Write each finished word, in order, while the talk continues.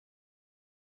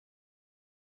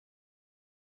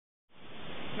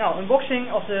Now, unboxing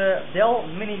of the Dell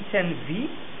Mini 10V,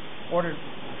 ordered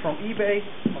from eBay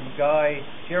from a guy,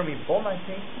 Jeremy Bond, I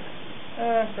think.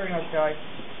 Very nice guy.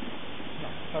 No,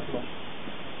 not too long.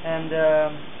 And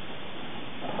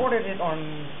I ordered it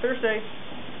on Thursday,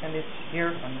 and it's here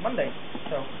on Monday.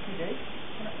 So 2 days.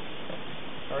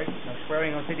 Sorry, no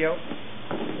swearing on video.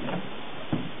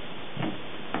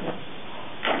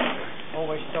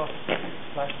 Always tough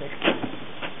plastic.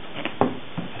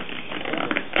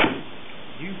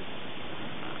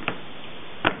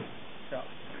 So,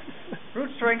 root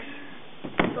strength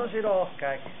does it all.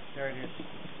 Kijk, there it is.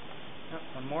 Oh,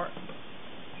 one more.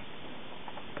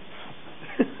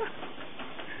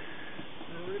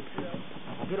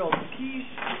 Good old keys.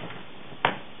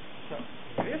 So,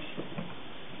 here it is.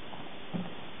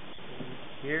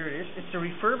 Here it is. It's a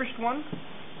refurbished one.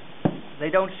 They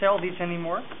don't sell these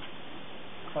anymore,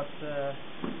 but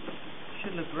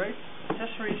should look great.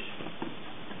 Accessories,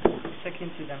 check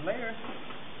into them later.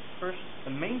 First,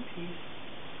 the main piece.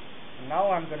 And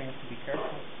now I'm gonna have to be careful.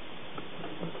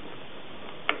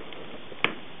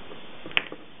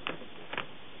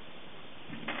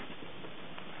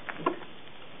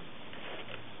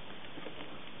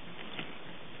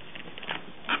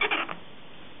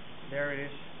 There it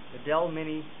is, the Dell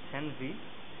Mini 10V.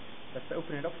 Let's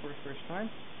open it up for the first time.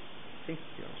 I think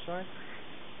it's the other side.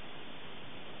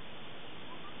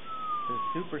 The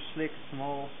super slick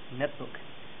small netbook.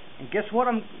 And guess what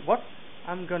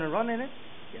I'm gonna run in it?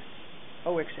 Yes,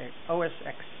 OS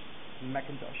X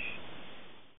Macintosh.